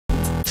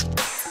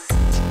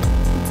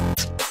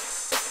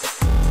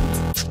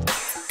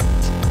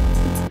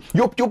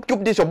Yup,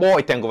 this your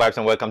boy Tango Vibes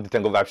and welcome to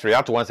Tango Vibes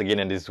React once again,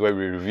 and this is where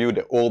we review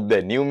the old, the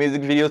new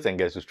music videos and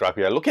guess whose track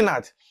we are looking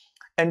at.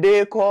 And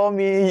they call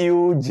me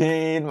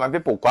Eugene. My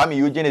people, Kuami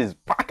Eugene is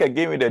back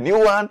again with a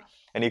new one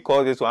and he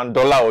calls this $1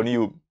 on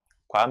you.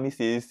 Kuami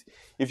says,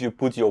 if you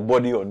put your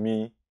body on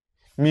me,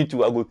 me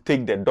too, I will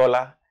take the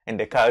dollar and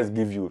the cars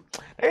give you.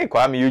 Hey,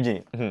 Kuami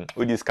Eugene,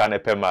 with this kind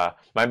of pema.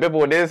 My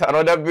people, there's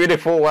another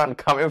beautiful one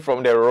coming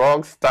from the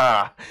rock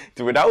star.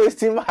 So without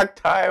wasting my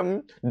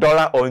time,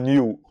 $1 on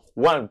you.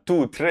 1,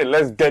 2, 3,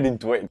 let's get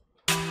into it.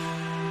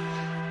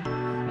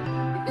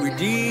 We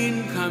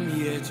didn't come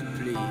here to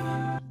play.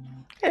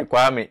 Hey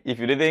Kuami, if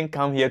you didn't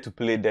come here to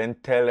play, then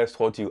tell us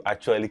what you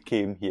actually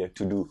came here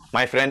to do.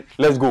 My friend,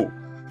 let's go.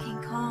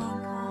 King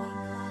Kong.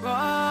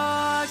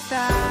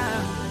 Rockstar.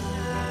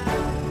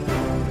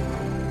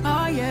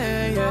 Oh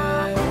yeah,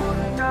 yeah.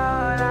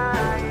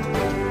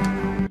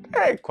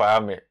 Hey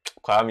Kuami,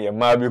 a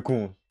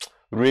Mabikun.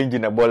 Range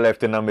in the ball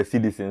left and I'm a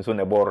citizen, so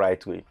the ball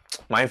right way.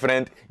 My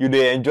friend, you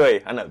dey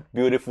enjoy and a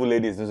beautiful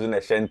ladies in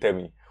the shente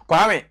me.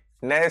 Kuami,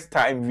 next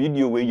time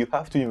video where you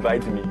have to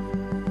invite me.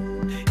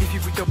 If you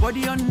put your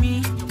body on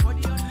me,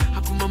 I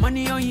put my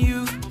money on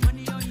you.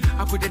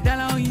 I put the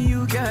dollar on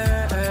you,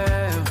 girl.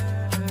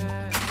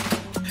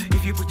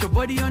 If you put your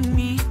body on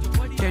me,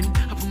 then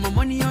I put my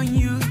money on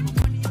you.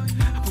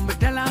 I put my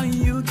dollar on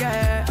you,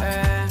 girl.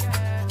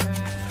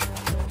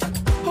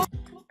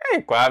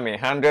 Hey Kuami,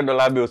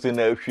 $100 bills in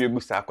the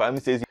Shibusa. Kuami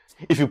says,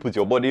 if you put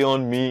your body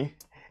on me,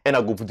 and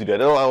I go put the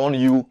dollar on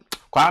you.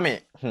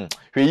 Kuami,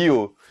 for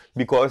you,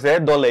 because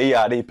that dollar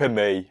here they pay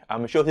me.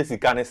 I'm sure this is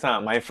kind of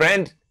sound. My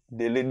friend,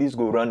 the ladies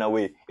go run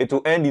away. It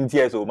will end in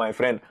tears, oh my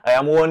friend. I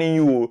am warning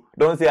you.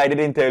 Don't say I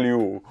didn't tell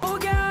you. Oh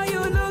girl, you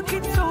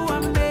looking so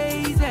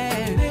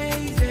amazing.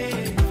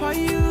 For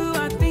you,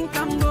 I think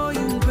I'm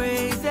going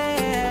crazy.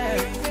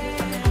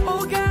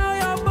 Oh girl,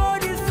 your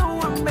body's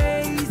so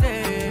amazing.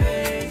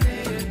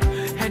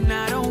 And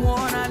I don't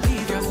wanna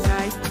leave your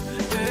side.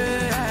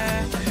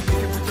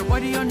 If you put your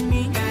body on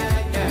me.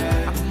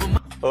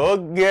 Oh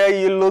girl,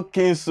 you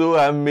looking so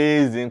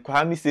amazing.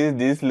 Kuami says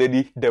this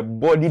lady, the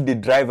body they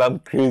drive I'm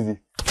crazy.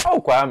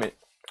 Oh Kuami,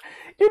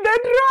 you they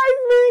drive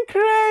me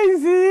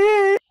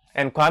crazy.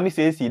 And Kuami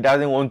says he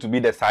doesn't want to be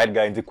the side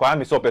guy. And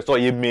Kuami so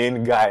a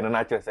main guy. And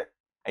I just say,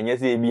 and yes,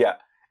 he be a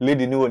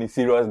lady new one is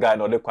serious guy,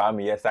 not the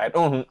Kuami yes side.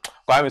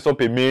 Kuami so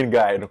a main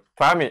guy.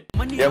 Kuami,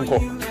 yeah, go.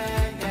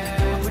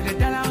 Put the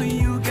dollar on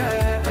you,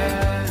 girl.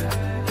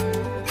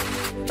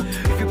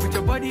 If you put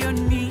your body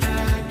on me, I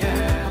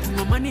put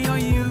my money on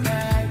you.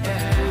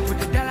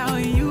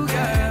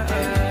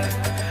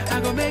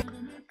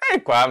 Hey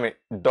Kuami,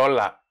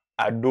 dollar,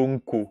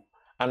 adonko,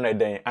 and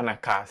a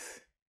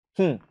cast.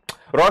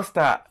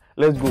 Rockstar,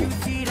 let's go.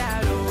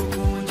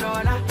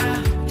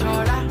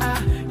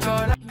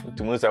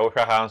 Utimusa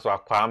Osha hands or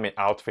Kuami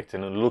outfit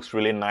and it looks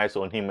really nice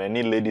on him.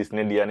 Any ladies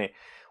Nediane.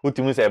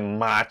 Utimusa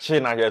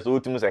matching, I guess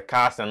Utimusa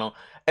cast and all.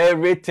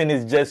 Everything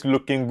is just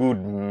looking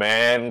good,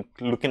 man.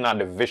 Looking at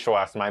the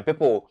visuals, my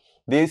people.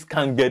 This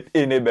can't get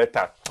any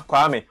better.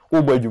 Kuami,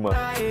 Ubajuma.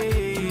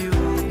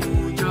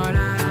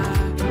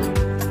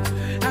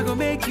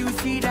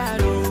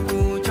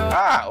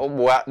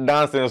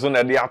 Dancing so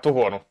that they are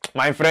to honor.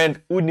 My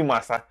friend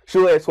Unimasa,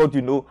 show us what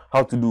you know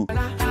how to do.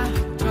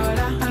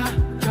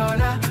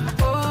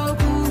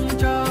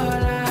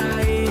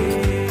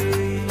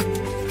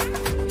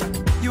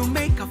 You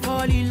make her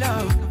fall in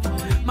love.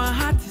 My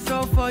heart is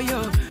all for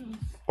you.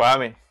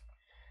 Kuami,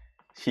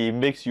 she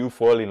makes you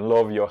fall in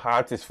love. Your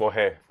heart is for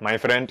her. My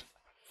friend,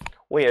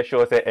 we are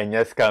sure say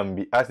yes can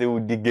be as they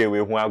would dig away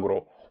who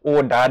agro.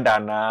 Oh dada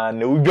na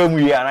ujomu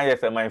ya na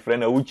yes my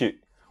friend Uche.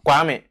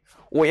 Kuami,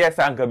 oh yes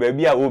anka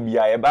baby a obi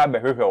a eba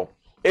behwehwe.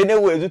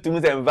 Anyway, to me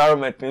the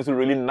environment is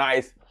really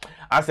nice.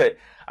 As a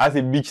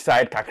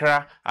beachside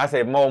kakra, as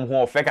a mom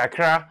who fe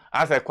kakra,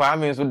 as a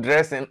Kuami so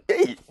dressing.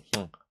 Hey,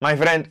 my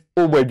friend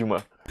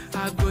Obejuma.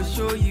 I go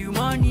show you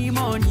money.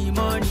 When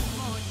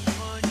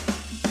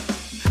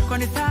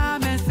it's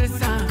time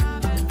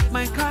and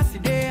my car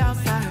today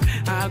outside.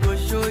 I go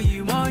show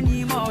you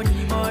money.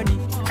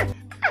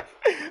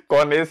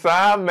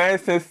 Konesa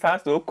message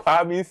so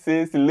Kuami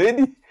says,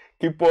 lady,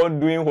 keep on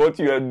doing what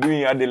you are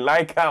doing and they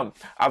like him.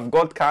 I've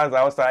got cars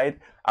outside,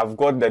 I've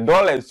got the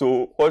dollars,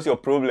 so what's your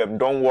problem?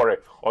 Don't worry.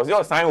 Or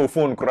your sign of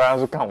phone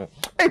crowds come.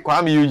 Hey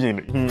Kuami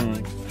Eugene.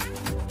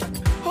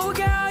 Oh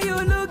girl, you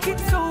looking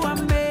so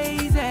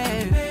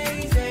amazing.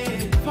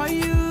 For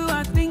you,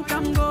 I think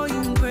I'm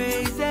going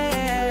crazy.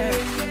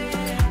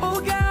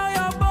 Oh girl,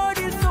 your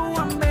body's so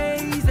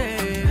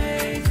amazing.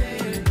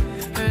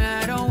 And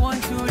I don't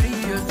want to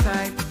leave your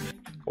side.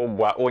 Oh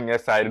boy, on your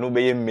side, no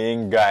be a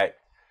main guy.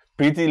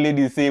 Pretty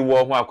ladies say,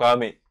 "Well,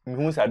 Kuami,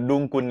 who's a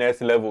don't go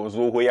next level,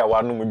 so we are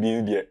one of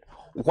them.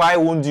 Why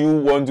won't you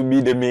want to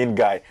be the main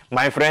guy,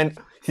 my friend?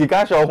 She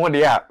can't show what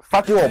they are.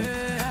 Fuck you up."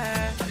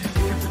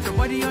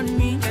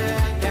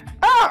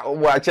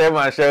 Watch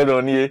my shirt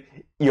on here.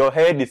 Your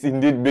head is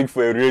indeed big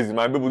for a reason.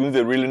 My people do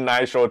a really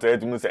nice short head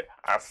to say,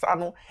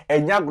 Asano,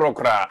 and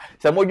Yagrokra.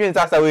 Some more you in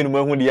Sasa way to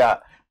Mahudia.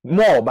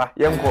 More, but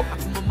young.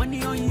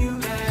 Money on you.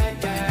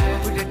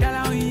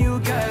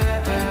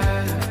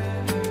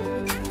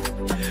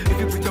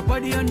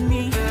 body on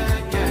me.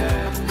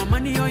 I put my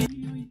money on you.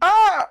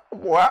 Ah,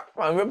 what?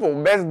 My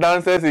people, best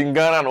dancers in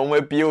Ghana on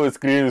my PO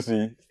screens.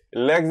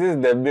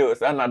 Lexis the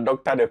Bills, and a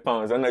Doctor the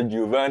Pounds, and a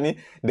Giovanni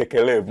the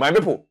Caleb. My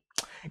people,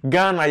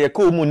 Ghana, you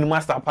come on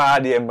master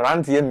party and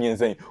Branty and me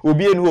saying,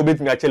 Ubi and who beat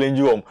me a challenge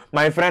you.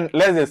 My friend,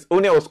 Lexis,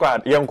 only our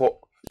squad, Yanko.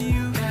 Put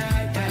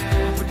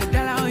the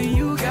dollar on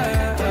you,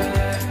 girl.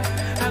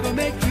 I go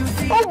make you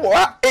see. Oh,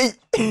 what?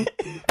 Hey.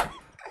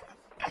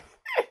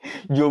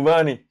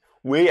 Giovanni,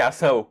 we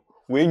yourself.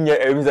 When you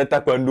ever set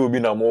up and do be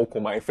na more,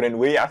 my friend,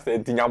 we are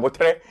sending your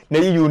botre,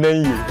 nay you, nay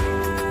you.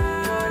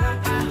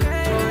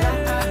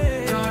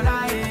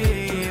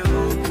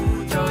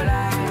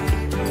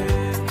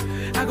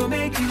 I go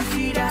make you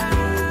see that.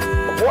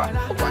 What?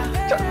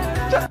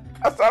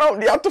 I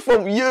surround the out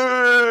from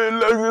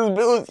Lexis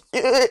Bills.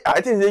 Yeah, I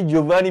think that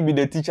Giovanni be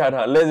the teacher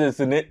now. Lexis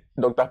in it.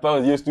 Dr.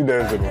 Pounds, yes,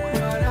 students.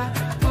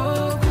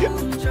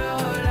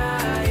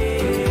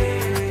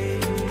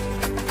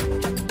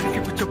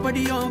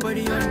 Body on.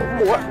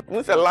 What?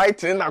 Mr.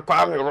 Lighting, I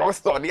Kuami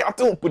roster. The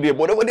atom put the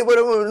body,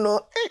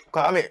 no.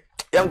 Kuami,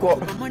 Yanko.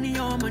 Money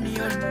on.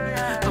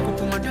 I go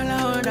put my dollar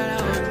on.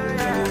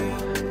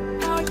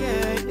 Oh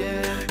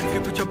yeah. If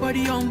you put your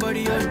body on.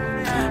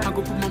 I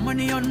go put my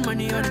money on.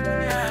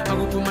 I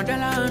go put my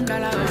dollar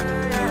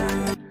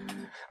on.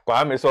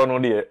 Kuami saw no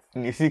the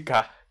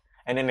Nisika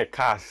and then the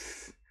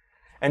cars.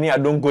 And I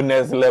don't go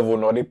next level,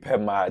 no the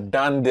Pema,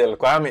 Dandel,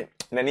 Kuami.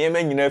 The name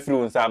you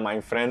know, my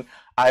friend.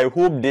 I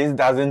hope this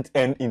doesn't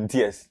end in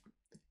tears.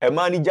 A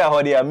manager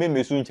how they made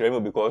me soon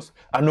because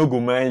I know go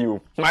man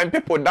you. My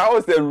people, that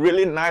was a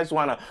really nice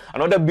one.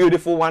 Another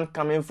beautiful one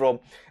coming from.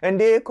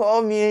 And they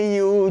call me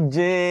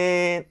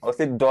Eugene. I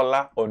say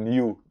dollar on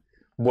you,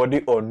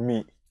 body on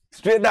me.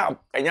 Straight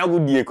up. And you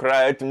would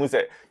cry to me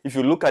say, if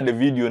you look at the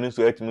video,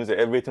 so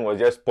everything was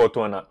just spot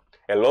on.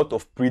 A lot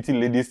of pretty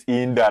ladies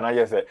in there, and I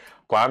just said,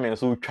 Kuami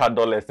so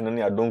 $2 and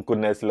then I don't go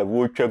next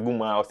level.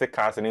 Cheguma, I say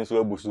cars and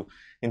so abusu.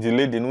 In the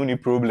lady, no any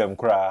problem.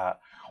 Cry.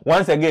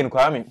 Once again,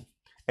 Kuami,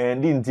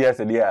 and didn't tears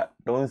there.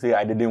 Don't say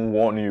I didn't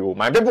warn you,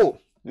 my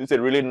people. This is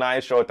a really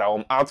nice shot.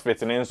 I'm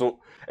outfit and so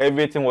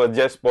everything was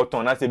just spot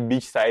on. As a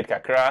beachside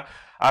kakra,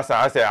 as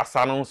I say,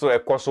 Asano so a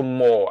coso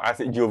more.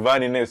 As a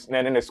Giovanni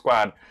and the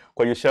squad,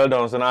 because you shell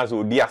down so now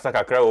so dear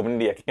kakra over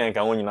the can't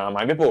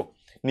my people.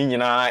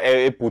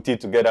 Nina put it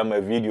together my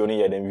video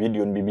ni then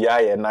video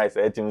BBI and nice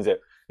things.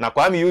 Now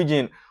Kuami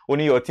Eugene,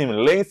 only your team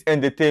Links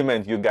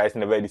Entertainment, you guys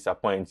never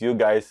disappoint. You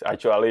guys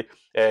actually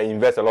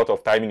invest a lot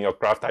of time in your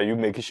craft and you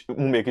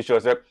make sure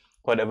that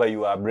whatever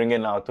you are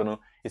bringing out, you know,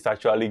 it's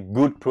actually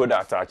good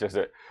product.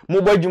 Actually,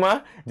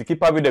 Mubajuma, to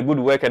keep up with the good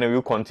work and we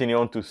will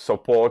continue to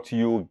support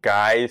you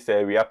guys.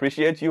 We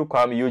appreciate you,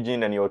 Kuami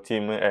Eugene and your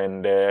team.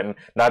 And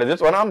that is it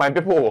for now, my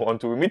people.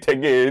 Until we meet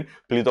again,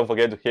 please don't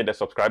forget to hit the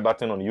subscribe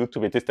button on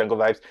YouTube. It is Tengo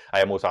Vibes.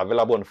 I am also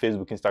available on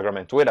Facebook, Instagram,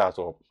 and Twitter.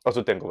 So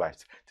also Tengo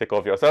Vibes. Take care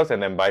of yourselves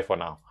and then bye for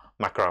now.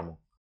 Makramo.